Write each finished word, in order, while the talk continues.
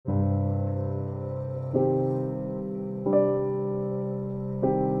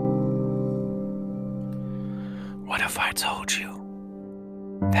What if I told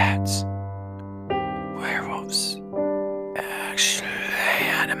you that werewolves actually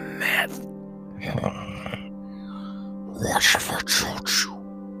had a myth? What if I told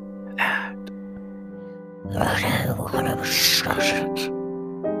you That that we're gonna discuss it?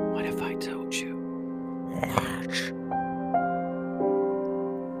 what if I told you That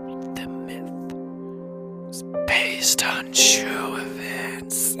the myth was based on true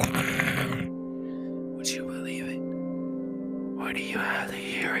events? Would you believe it? Or do you have to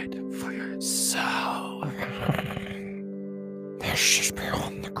hear it for yourself? That's just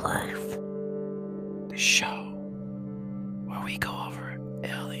beyond the grave. The show where we go over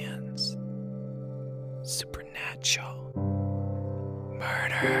aliens, supernatural,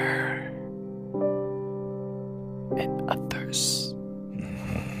 murder, and others.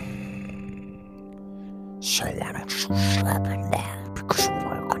 So let me just slap it down because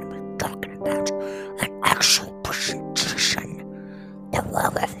we're gonna be talking about an actual presentation, the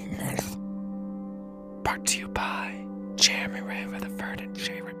werewolf myth. Brought to you by Jeremy Ray Rutherford and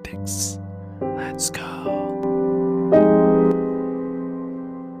Favorite Picks. Let's go.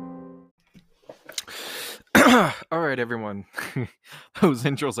 All right, everyone. Those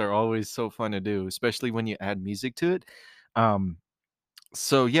intros are always so fun to do, especially when you add music to it.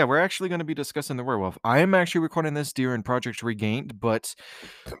 So yeah, we're actually going to be discussing the werewolf. I am actually recording this during Project Regained, but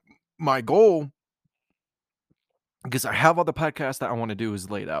my goal, because I have all the podcasts that I want to do, is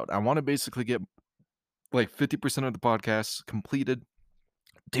laid out. I want to basically get like 50% of the podcasts completed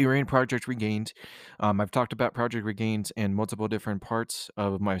during Project Regained. I've talked about Project Regained in multiple different parts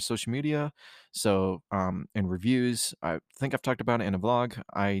of my social media. So, in reviews, I think I've talked about it in a vlog.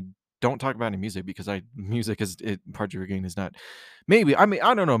 I don't talk about it in music because Project Regained is not. Maybe I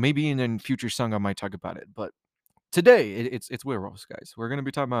don't know. Maybe in a future song I might talk about it. But today it's werewolves, guys. We're gonna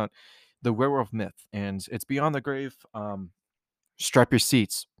be talking about the werewolf myth, and it's beyond the grave. Strap your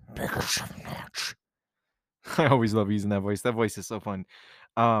seats. Because of that. I always love using that voice. That voice is so fun.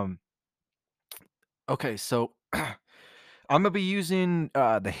 Um, okay, so I'm gonna be using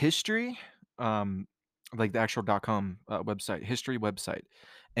the history, um, like the actual .com website, history website,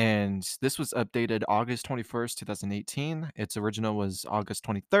 and this was updated August 21st, 2018. Its original was August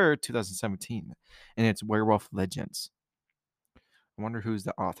 23rd, 2017, and it's Werewolf Legends. I wonder who's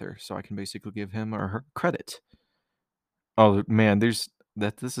the author, so I can basically give him or her credit. Oh man, this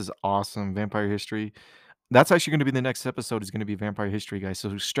is awesome. Vampire history. That's actually going to be the next episode. Is going to be vampire history, guys.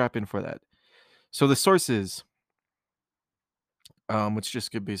 So strap in for that. So the sources, let's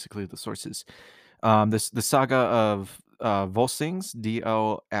just get basically the sources. The saga of Volsings,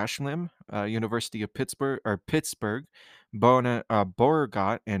 D.L. Ashlim, University of Pittsburgh,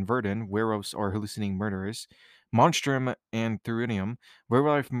 Beauregard and Verdun, werewolves or hallucinating murderers, Monstrum and Thuridium,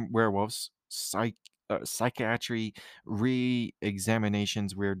 werewolves, psychiatry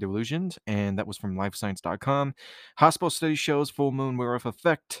re-examinations, weird delusions, and that was from lifescience.com. Hospital study shows full moon werewolf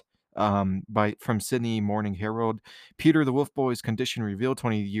effect. From Sydney Morning Herald, Peter the Wolf Boy's condition revealed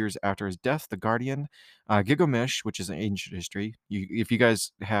 20 years after his death. The Guardian, Gilgamesh, which is an ancient history. If you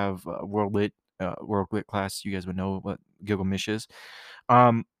guys have World Lit class, you guys would know what Gilgamesh is.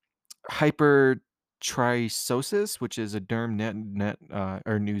 Hypertrichosis, which is a derm net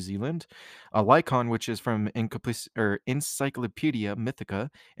or New Zealand, a Lycon, which is from Encyclopedia Mythica,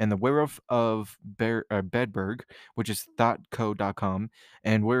 and the Werewolf of Bedburg, which is thoughtco.com,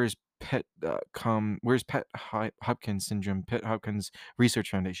 and where's Pet Hopkins syndrome, Pet Hopkins Research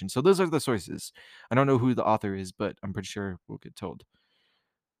Foundation. So those are the sources. I don't know who the author is, but I'm pretty sure we'll get told.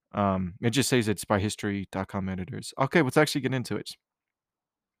 It just says it's by history.com editors. Okay, let's actually get into it.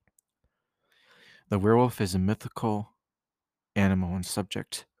 The werewolf is a mythical animal and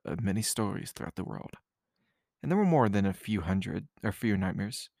subject of many stories throughout the world, and there were more than a few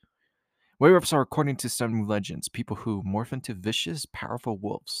nightmares. Werewolves are, according to some legends, people who morph into vicious, powerful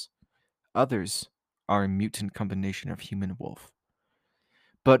wolves. Others are a mutant combination of human and wolf.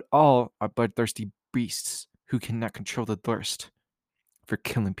 But all are bloodthirsty beasts who cannot control the thirst for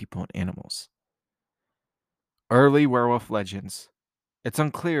killing people and animals. Early werewolf legends. It's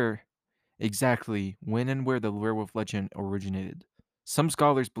unclear exactly when and where the werewolf legend originated. Some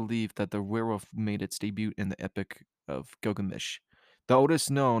scholars believe that the werewolf made its debut in the Epic of Gilgamesh, the oldest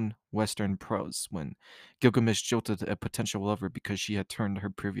known Western prose, when Gilgamesh jilted a potential lover because she had turned her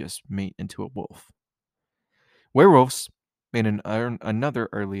previous mate into a wolf. Werewolves made another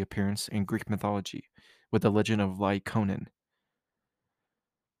early appearance in Greek mythology with the legend of Lyconin.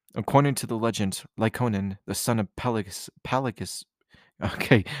 According to the legend, Lyconin, the son of Pelagus,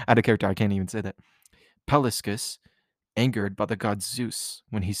 okay, out of character, I can't even say that, Peliscus, angered by the god Zeus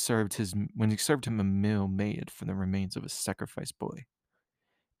when he served him a meal made from the remains of a sacrificed boy.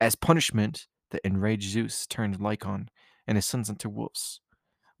 As punishment, the enraged Zeus turned Lycon and his sons into wolves.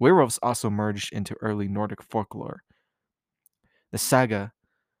 Werewolves also merged into early Nordic folklore. The saga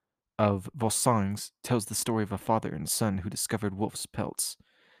of Volsungs tells the story of a father and son who discovered wolf's pelts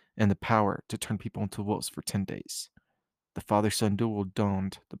and the power to turn people into wolves for 10 days. The father-son duel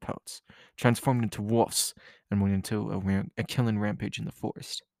donned the pelts, transformed into wolves, and went into a killing rampage in the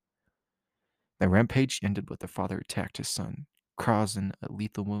forest. The rampage ended with the father attacked his son, causing a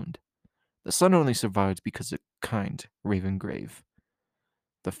lethal wound. The son only survived because of kind Raven Grave,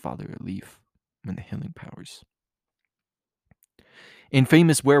 the father a leaf, and the healing powers. In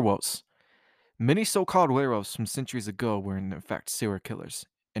famous werewolves, many so-called werewolves from centuries ago were in fact serial killers,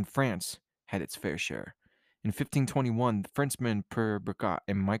 and France had its fair share. In 1521, the Frenchmen Pierre Bergat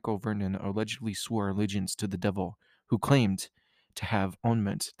and Michael Vernon allegedly swore allegiance to the devil, who claimed to have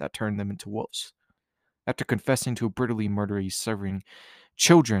ointment that turned them into wolves. After confessing to brutally murdering several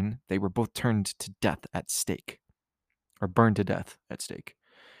children, they were both turned to death at stake, or burned to death at stake.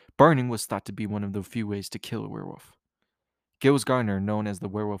 Burning was thought to be one of the few ways to kill a werewolf. Gilles Gardner, known as the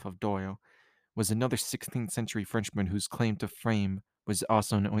Werewolf of Doyle, was another 16th century Frenchman whose claim to fame was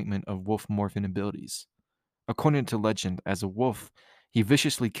also an ointment of wolf morphine abilities. According to legend, as a wolf, he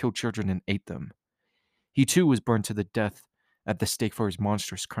viciously killed children and ate them. He too was burned to the death at the stake for his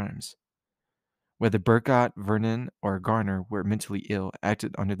monstrous crimes. Whether Bergot, Vernon, or Garner were mentally ill,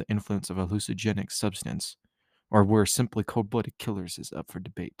 acted under the influence of a hallucinogenic substance, or were simply cold-blooded killers is up for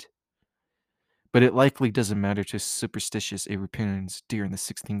debate. But it likely doesn't matter to superstitious Europeans during the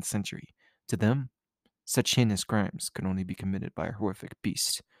 16th century. To them, such heinous crimes could only be committed by a horrific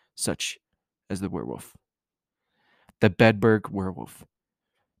beast, such as the werewolf. The Bedburg werewolf.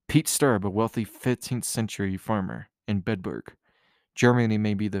 Pete Sturb, a wealthy 15th century farmer in Bedburg, Germany,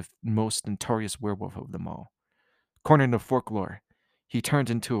 may be the most notorious werewolf of them all. According to folklore, he turned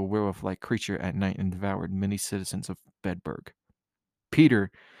into a werewolf-like creature at night and devoured many citizens of Bedburg.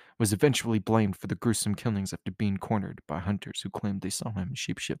 Peter was eventually blamed for the gruesome killings after being cornered by hunters who claimed they saw him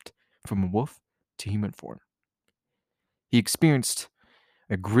shapeshift from a wolf to human form. He experienced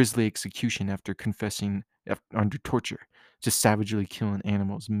a grisly execution after confessing under torture to savagely killing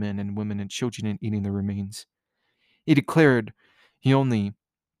animals, men and women and children and eating their remains. He declared he only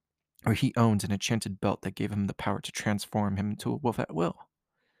he owns an enchanted belt that gave him the power to transform him into a wolf at will.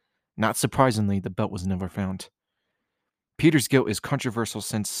 Not surprisingly, the belt was never found. Peter's guilt is controversial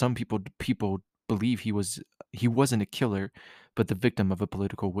since some people believe he wasn't a killer, but the victim of a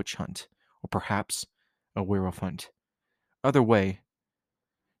political witch hunt, or perhaps a werewolf hunt. Either way,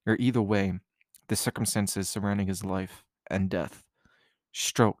 either way, the circumstances surrounding his life and death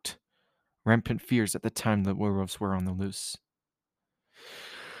stroked rampant fears at the time the werewolves were on the loose.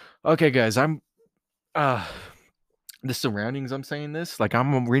 Okay, guys, uh the surroundings I'm saying this, like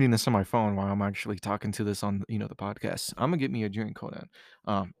I'm reading this on my phone while I'm actually talking to this on the podcast. I'm gonna get me a drink. Hold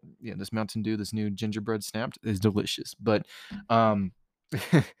on. Yeah, this Mountain Dew, this new gingerbread snapped is delicious. But um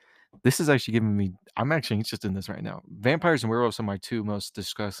this is actually giving me I'm actually interested in this right now. Vampires and werewolves are my two most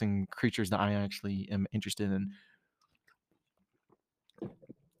disgusting creatures that I actually am interested in.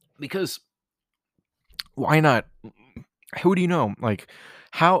 Because why not? Who do you know? Like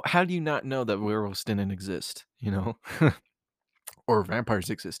how do you not know that werewolves didn't exist? Or vampires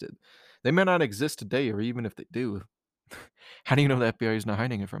existed. They may not exist today, or even if they do, how do you know the FBI is not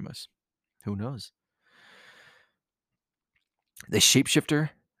hiding it from us? Who knows? The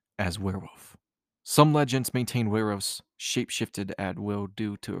shapeshifter as werewolf. Some legends maintain werewolves shapeshifted at will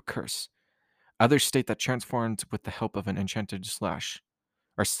due to a curse. Others state that transformed with the help of an enchanted sash,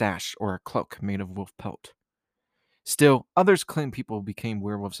 or a cloak made of wolf pelt. Still, others claim people became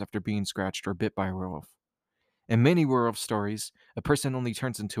werewolves after being scratched or bit by a werewolf. In many werewolf stories, a person only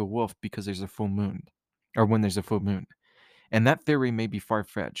turns into a wolf because there's a full moon, or when there's a full moon. And that theory may be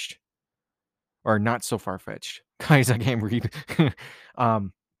far-fetched, or not so far-fetched. Guys, I can't read.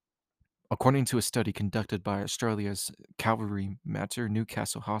 um, According to a study conducted by Australia's Cavalry Mater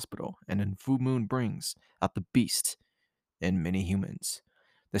Newcastle Hospital, and in full moon brings out the beast in many humans.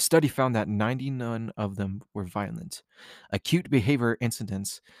 The study found that 99 of them were violent. Acute behavior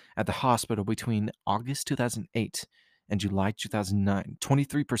incidents at the hospital between August 2008 and July 2009,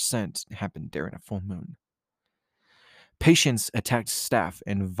 23% happened during a full moon. Patients attacked staff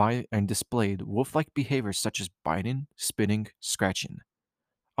and displayed wolf-like behaviors such as biting, spitting, scratching.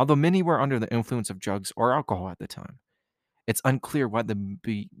 Although many were under the influence of drugs or alcohol at the time, it's unclear why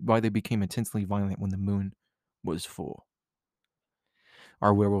they became intensely violent when the moon was full.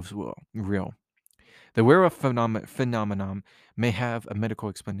 Are werewolves real? The werewolf phenomenon may have a medical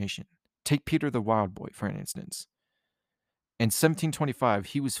explanation. Take Peter the Wild Boy, for an instance. In 1725,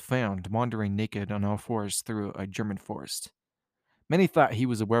 he was found wandering naked on all fours through a German forest. Many thought he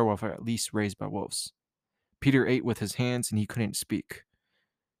was a werewolf or at least raised by wolves. Peter ate with his hands and he couldn't speak.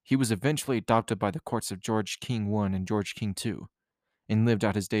 He was eventually adopted by the courts of George King I and George King II and lived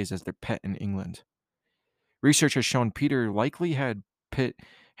out his days as their pet in England. Research has shown Peter likely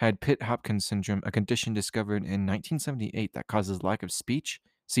Pitt-Hopkins syndrome, a condition discovered in 1978 that causes lack of speech,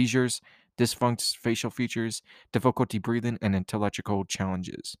 seizures, dysfunct facial features, difficulty breathing, and intellectual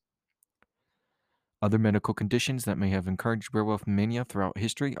challenges. Other medical conditions that may have encouraged werewolf mania throughout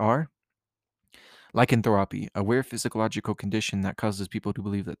history are lycanthropy, a rare physiological condition that causes people to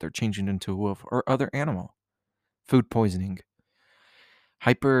believe that they're changing into a wolf or other animal. Food poisoning,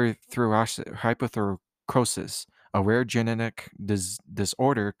 hypothyroidosis, a rare genetic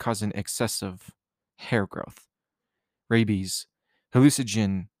disorder causing excessive hair growth. Rabies,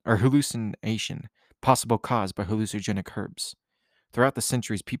 hallucination, possible cause by hallucinogenic herbs. Throughout the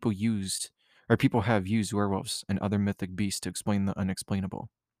centuries, people have used werewolves and other mythic beasts to explain the unexplainable.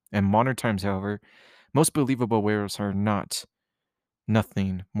 In modern times, however, most believable werewolves are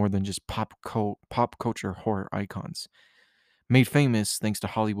nothing more than just pop culture horror icons, made famous thanks to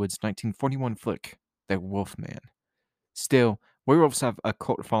Hollywood's 1941 flick, The Wolfman. Still, werewolves have a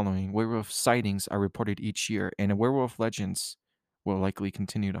cult following. Werewolf sightings are reported each year, and werewolf legends will likely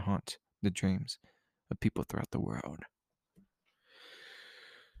continue to haunt the dreams of people throughout the world.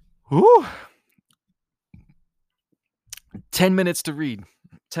 Whew. 10 minutes to read.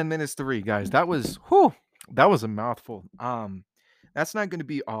 10 minutes to read, guys. That was a mouthful. That's not gonna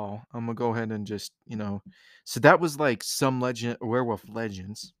be all. I'm gonna go ahead and just, so that was like some werewolf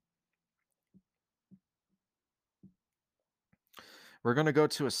legends. We're gonna go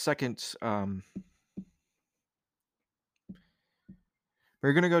to a second.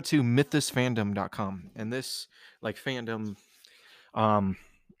 We're gonna go to mythosfandom.com, and this like fandom, um,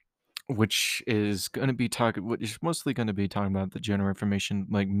 which is mostly gonna be talking about the general information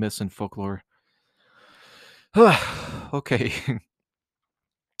like myths and folklore. Okay.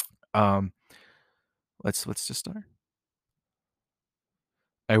 um, let's just start.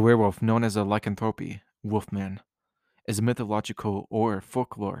 A werewolf known as a lycanthropy, wolfman, is a mythological or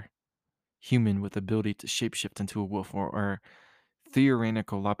folklore human with ability to shapeshift into a wolf or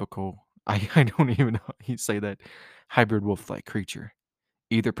theoretical I don't even know how you say that hybrid wolf-like creature,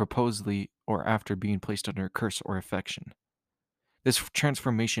 either proposally or after being placed under a curse or affection. This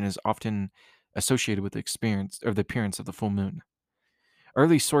transformation is often associated with the appearance of the full moon.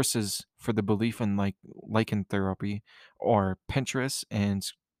 Early sources for the belief in lycanthropy are Pinterest and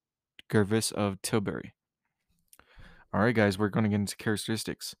Gervis of Tilbury. All right, guys, we're going to get into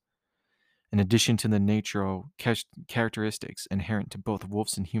characteristics. In addition to the natural characteristics inherent to both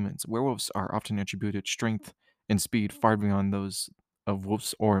wolves and humans, werewolves are often attributed strength and speed far beyond those of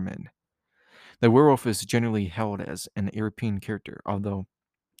wolves or men. The werewolf is generally held as an European character, although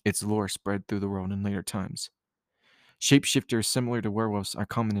its lore spread through the world in later times. Shapeshifters similar to werewolves are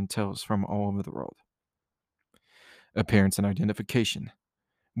common in tales from all over the world. Appearance and identification.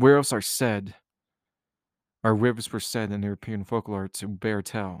 Werewolves were said in European folklore to bear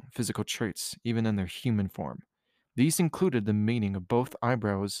physical traits, even in their human form. These included the meaning of both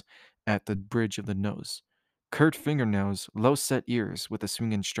eyebrows at the bridge of the nose, curved fingernails, low set ears with a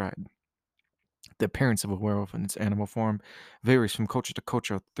swinging stride. The appearance of a werewolf in its animal form varies from culture to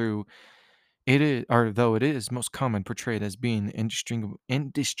culture though it is most common portrayed as being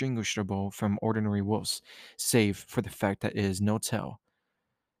indistinguishable from ordinary wolves, save for the fact that it is no tail.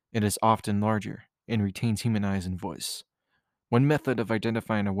 It is often larger and retains human eyes and voice. One method of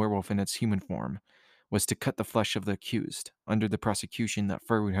identifying a werewolf in its human form was to cut the flesh of the accused, under the prosecution that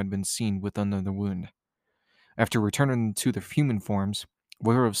fur had been seen within the wound. After returning to their human forms,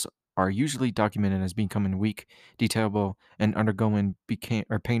 werewolves are usually documented as becoming weak, detailable, and undergoing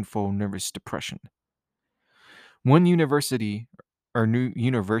painful nervous depression. One new universally, I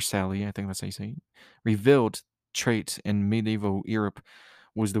think that's how you say it, revealed trait in medieval Europe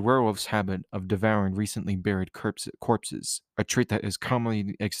was the werewolf's habit of devouring recently buried corpses, a trait that is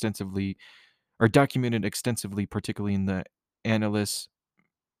commonly extensively or documented extensively, particularly in the Annales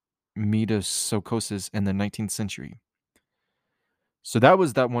Medocosus in the 19th century. So that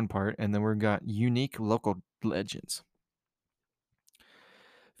was that one part, and then we've got unique local legends.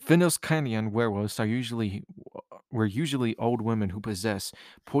 Finnos werewolves were usually old women who possess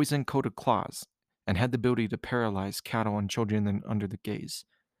poison-coated claws and had the ability to paralyze cattle and children under the gaze.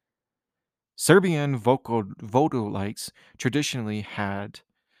 Serbian vodolites traditionally had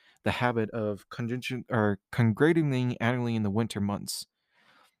the habit of congregating annually in the winter months.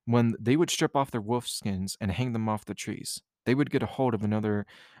 When they would strip off their wolf skins and hang them off the trees, they would get a hold of another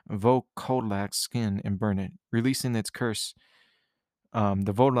Vokodlak skin and burn it, releasing its curse,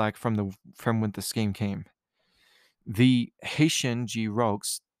 the Vodlak from when the skin came. The Haitian G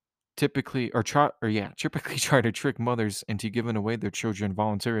rogues typically try to trick mothers into giving away their children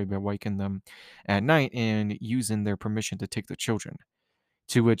voluntarily by waking them at night and using their permission to take their children.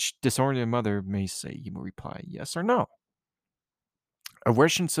 To which disoriented mother may say, you will reply yes or no. A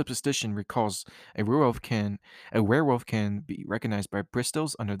Russian superstition recalls a werewolf can be recognized by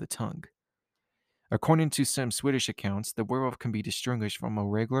bristles under the tongue. According to some Swedish accounts, the werewolf can be distinguished from a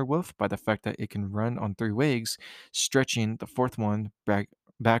regular wolf by the fact that it can run on three legs, stretching the fourth one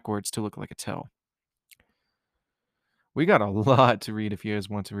backwards to look like a tail. We got a lot to read if you guys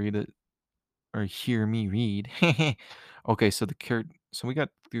want to read it or hear me read. Okay, so we got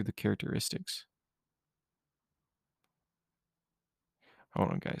through the characteristics. Hold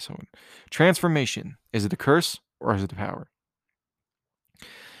on, guys. Hold on. Transformation. Is it a curse or is it a power?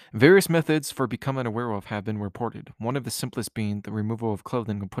 Various methods for becoming a werewolf have been reported, one of the simplest being the removal of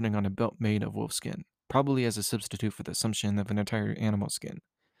clothing and putting on a belt made of wolf skin, probably as a substitute for the assumption of an entire animal skin.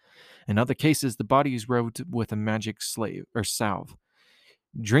 In other cases, the body is rubbed with a magic slave or salve,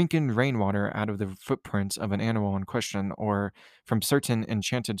 drinking rainwater out of the footprints of an animal in question or from certain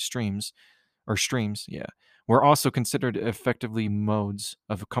enchanted streams, were also considered effectively modes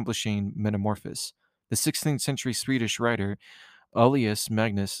of accomplishing metamorphosis. The 16th century Swedish writer Elias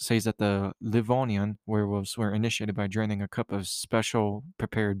Magnus says that the Livonian werewolves were initiated by draining a cup of special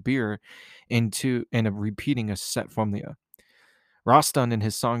prepared beer repeating a set formula. Rostan, in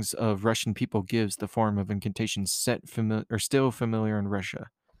his songs of Russian people, gives the form of incantation still familiar in Russia.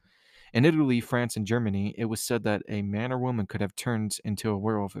 In Italy, France, and Germany, it was said that a man or woman could have turned into a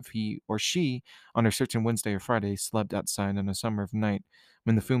werewolf if he or she, on a certain Wednesday or Friday, slept outside on a summer night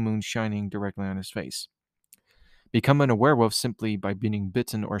when the full moon shining directly on his face. Becoming a werewolf simply by being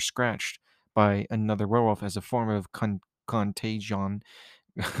bitten or scratched by another werewolf as a form of contagion,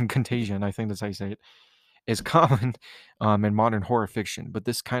 contagion, I think that's how you say it, is common in modern horror fiction, but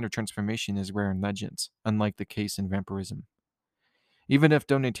this kind of transformation is rare in legends, unlike the case in vampirism. Even if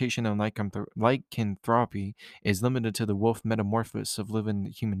donatation and lycanthropy is limited to the wolf metamorphosis of living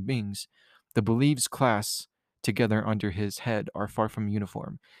human beings, the beliefs classed together under his head are far from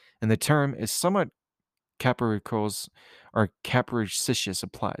uniform, and the term is somewhat capricious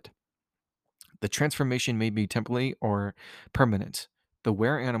applied. The transformation may be temporary or permanent. The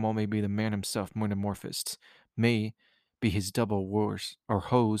were animal may be the man himself metamorphosed, may be his double wars or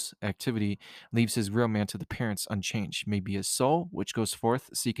hose activity leaves his real man to the parents unchanged, may be his soul, which goes forth,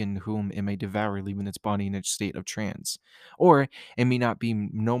 seeking whom it may devour, leaving its body in a state of trance. Or it may not be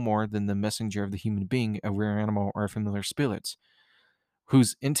no more than the messenger of the human being, a rare animal or a familiar spirit,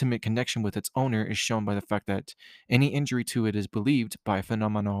 whose intimate connection with its owner is shown by the fact that any injury to it is believed by a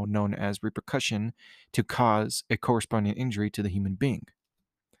phenomenon known as repercussion to cause a corresponding injury to the human being.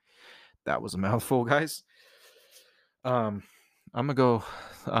 That was a mouthful, guys. I'm gonna go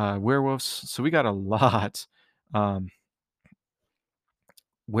werewolves. So we got a lot. Um,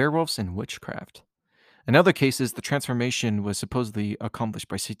 Werewolves and witchcraft. In other cases, the transformation was supposedly accomplished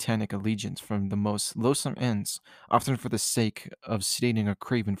by satanic allegiance from the most loathsome ends, often for the sake of sating a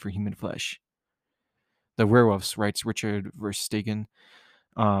craving for human flesh. The werewolves, writes Richard Verstegen,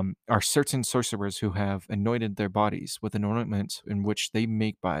 are certain sorcerers who have anointed their bodies with an ornament in which they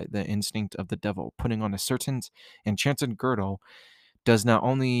make by the instinct of the devil. Putting on a certain enchanted girdle does not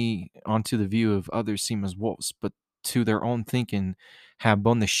only onto the view of others seem as wolves, but to their own thinking have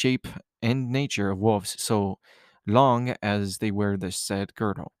both the shape and nature of wolves so long as they wear the said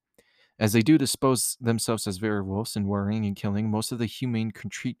girdle. As they do dispose themselves as werewolves and worrying and killing most of the humane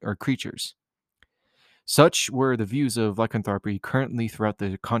creatures. Such were the views of lycanthropy currently throughout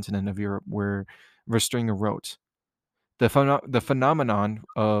the continent of Europe, where Verstringer wrote. The phenomenon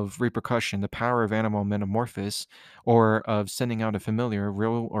of repercussion, the power of animal metamorphosis, or of sending out a familiar,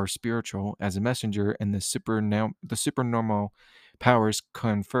 real or spiritual, as a messenger, and the supernormal powers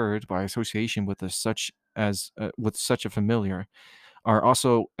conferred by association with with such a familiar, are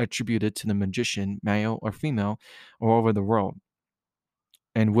also attributed to the magician, male or female, all over the world,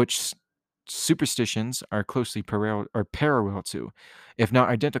 and which superstitions are closely parallel to, if not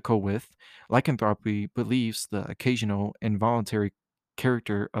identical with, lycanthropy believes the occasional involuntary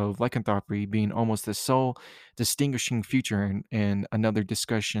character of lycanthropy being almost the sole distinguishing feature in another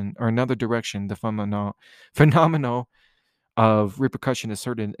discussion or another direction. The phenomenal of repercussion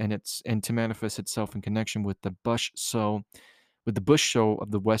asserted and to manifest itself in connection with the bush soul with the bush shoal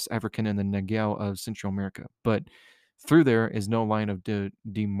of the West African and the Nagao of Central America. But through there is no line of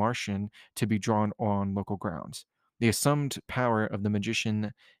demarcation to be drawn on local grounds. The assumed power of the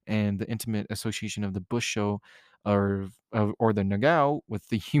magician and the intimate association of the bush shoal or the Nagao with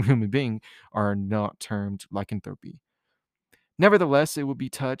the human being are not termed lycanthropy. Nevertheless, it will be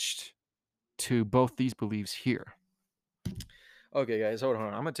touched to both these beliefs here. Okay, guys, hold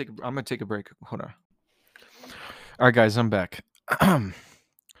on. I'm gonna take a break. Hold on. All right, guys, I'm back.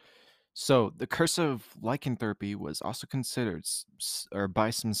 So the curse of lycanthropy was also considered, or by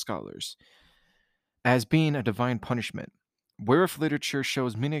some scholars, as being a divine punishment. Werewolf literature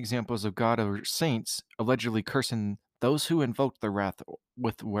shows many examples of god or saints allegedly cursing those who invoked their wrath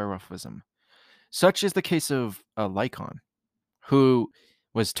with werewolfism. Such is the case of Lycon, who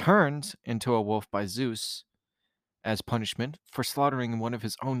was turned into a wolf by Zeus as punishment for slaughtering one of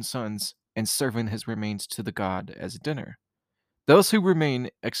his own sons and serving his remains to the god as a dinner. Those who remain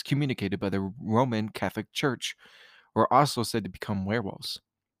excommunicated by the Roman Catholic Church were also said to become werewolves.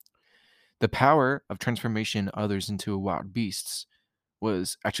 The power of transformation others into wild beasts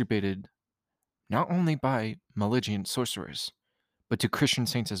was attributed not only by malignant sorcerers, but to Christian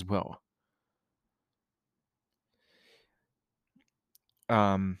saints as well.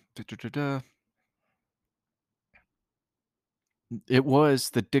 Da, da, da, da. It was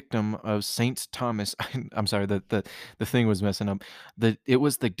the dictum of Saint Thomas. I'm sorry, the thing was messing up. It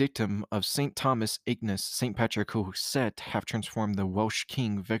was the dictum of Saint Thomas Aquinas, Saint Patrick, who said to have transformed the Welsh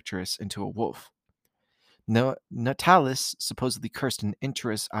king Victorious into a wolf. Natalis supposedly cursed an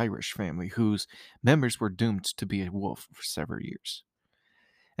interest Irish family whose members were doomed to be a wolf for several years.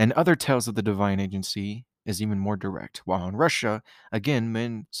 And other tales of the divine agency is even more direct. While in Russia, again,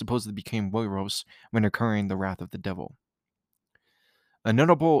 men supposedly became werewolves when incurring the wrath of the devil. A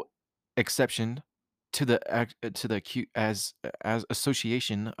notable exception to as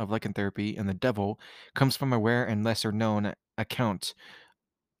association of lycanthropy and the devil comes from a rare and lesser known account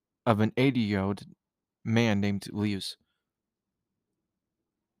of an 80-year-old man named Leus.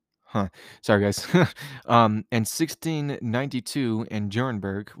 Huh. Sorry, guys. In 1692 in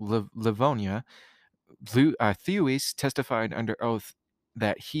Nuremberg, Livonia, Thewis testified under oath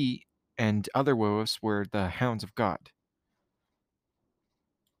that he and other werewolves were the hounds of God.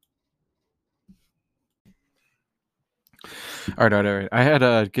 All right. I had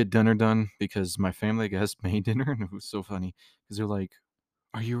to get dinner done because my family, I guess, made dinner, and it was so funny because they're like,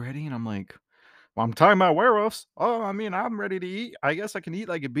 "Are you ready?" And I'm like, "Well, I'm talking about werewolves. Oh, I mean, I'm ready to eat. I guess I can eat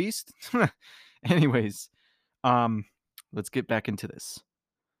like a beast." Anyways, um, let's get back into this.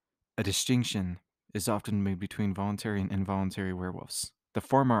 A distinction is often made between voluntary and involuntary werewolves. The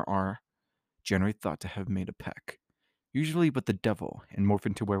former are generally thought to have made a pact, usually with the devil, and morph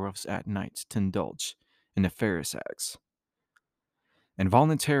into werewolves at night to indulge in nefarious acts.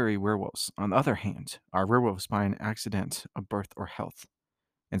 Involuntary werewolves, on the other hand, are werewolves by an accident of birth or health.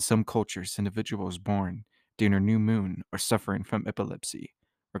 In some cultures, individuals born during a new moon or suffering from epilepsy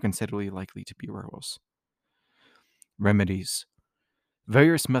are considerably likely to be werewolves. Remedies.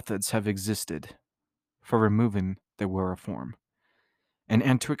 Various methods have existed for removing the werewolf form. In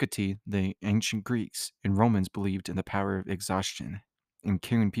antiquity, the ancient Greeks and Romans believed in the power of exhaustion in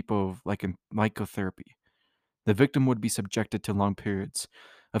curing people of lycotherapy. The victim would be subjected to long periods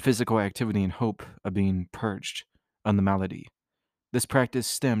of physical activity in hope of being purged of the malady. This practice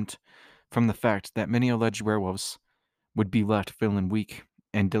stemmed from the fact that many alleged werewolves would be left feeling weak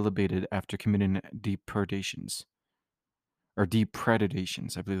and dilapidated after committing depredations. Or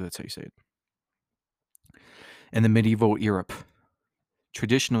depredations, I believe that's how you say it. In the medieval Europe,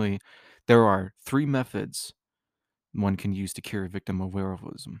 traditionally, there are three methods one can use to cure a victim of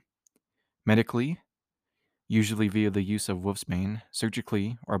werewolfism. Medically, usually via the use of wolfsbane,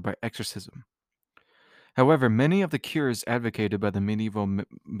 surgically, or by exorcism. However, many of the cures advocated by the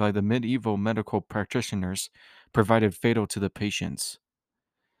medieval medical practitioners provided fatal to the patients.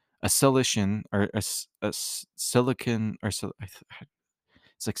 A Cilician or a silicon or it's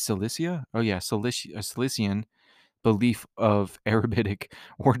like Cilicia. Oh yeah, a Cilician belief of Arabic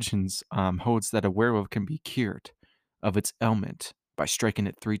origins holds that a werewolf can be cured of its ailment by striking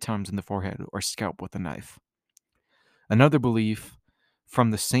it 3 times in the forehead or scalp with a knife. Another belief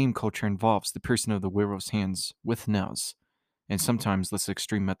from the same culture involves the piercing of the werewolf's hands with nails, and sometimes less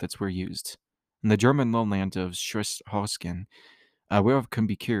extreme methods were used. In the German lowland of Schleswig-Holstein, a werewolf can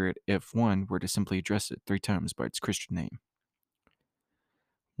be cured if one were to simply address it 3 times by its Christian name.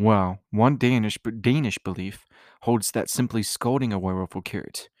 Well, one Danish belief holds that simply scolding a werewolf will cure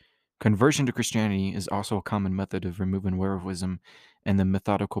it. Conversion to Christianity is also a common method of removing werewolfism in the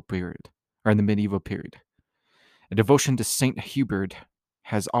methodical period, or in the medieval period. A devotion to Saint Hubert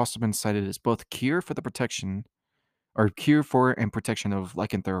has also been cited as both cure for and protection of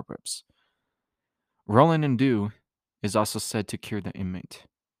lycanthropes. Roland and Dew is also said to cure the inmate.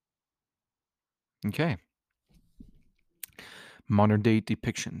 Okay. Modern day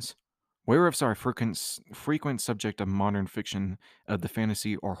depictions. Werewolves are a frequent subject of modern fiction of the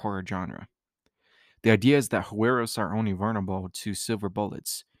fantasy or horror genre. The idea is that werewolves are only vulnerable to silver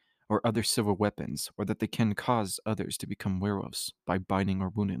bullets or other silver weapons, or that they can cause others to become werewolves by biting or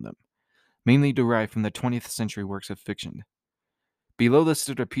wounding them, mainly derived from the 20th century works of fiction. Below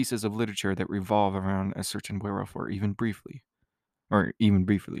listed are pieces of literature that revolve around a certain werewolf or even briefly.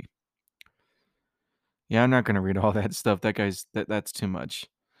 Yeah, I'm not gonna read all that stuff. That's too much.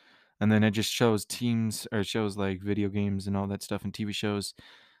 And then it just shows teams or shows like video games and all that stuff and TV shows.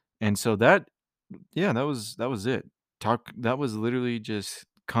 And so that was it. That was literally just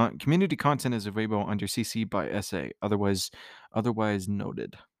community content is available under CC by SA, otherwise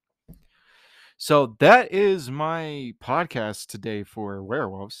noted. So that is my podcast today for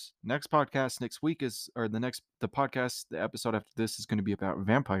werewolves. Next podcast next week is or the episode after this is going to be about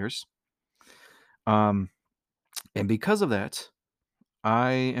vampires. Um and because of that,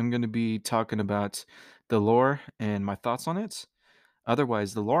 I am going to be talking about the lore and my thoughts on it.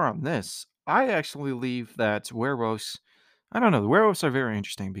 Otherwise, the lore on this, I actually believe that werewolves, I don't know, the werewolves are very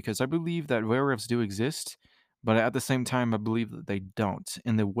interesting because I believe that werewolves do exist, but at the same time, I believe that they don't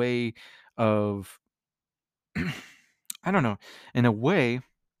in the way of, I don't know, in a way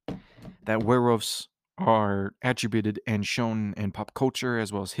that werewolves are attributed and shown in pop culture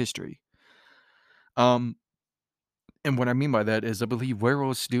as well as history. Um, and what I mean by that is I believe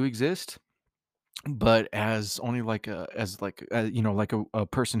werewolves do exist, but as only like a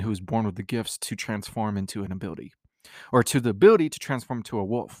person who is born with the gifts to transform into an ability or to the ability to transform to a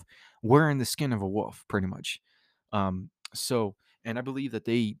wolf, wearing the skin of a wolf, pretty much. So, and I believe that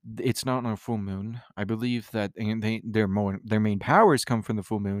it's not on a full moon. I believe that and their main powers come from the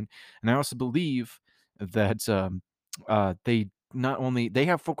full moon, and I also believe that they not only they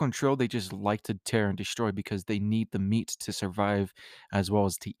have full control, they just like to tear and destroy because they need the meat to survive as well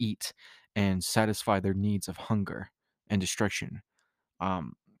as to eat and satisfy their needs of hunger and destruction.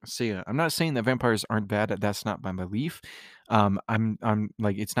 Um, so yeah, I'm not saying that vampires aren't bad. That's not my belief. I'm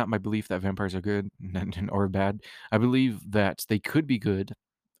like it's not my belief that vampires are good or bad. I believe that they could be good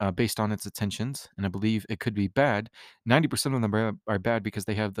based on its intentions, and I believe it could be bad. 90% of them are bad because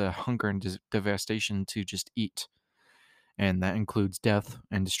they have the hunger and devastation to just eat, and that includes death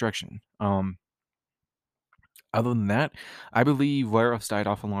and destruction. Other than that, I believe werewolves died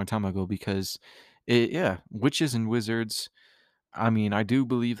off a long time ago because, yeah, witches and wizards. I mean, I do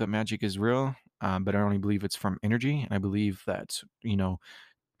believe that magic is real, but I only believe it's from energy. And I believe that,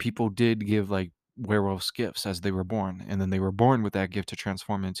 people did give like werewolves gifts as they were born, and then they were born with that gift to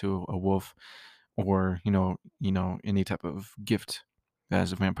transform into a wolf or, any type of gift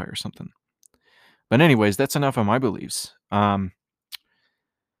as a vampire or something. But anyways, that's enough of my beliefs.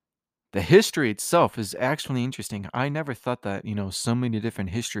 The history itself is actually interesting. I never thought that, so many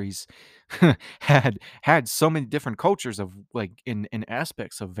different histories had so many different cultures of like in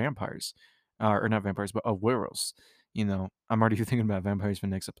aspects of vampires. Or not vampires, but of werewolves. I'm already thinking about vampires for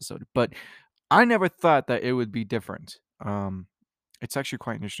the next episode. But I never thought that it would be different. It's actually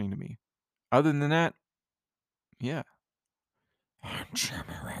quite interesting to me. Other than that, yeah. I'm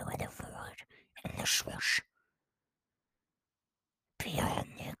jamming away with the forward and the swoosh beyond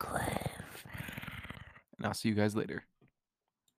the grave. And I'll see you guys later.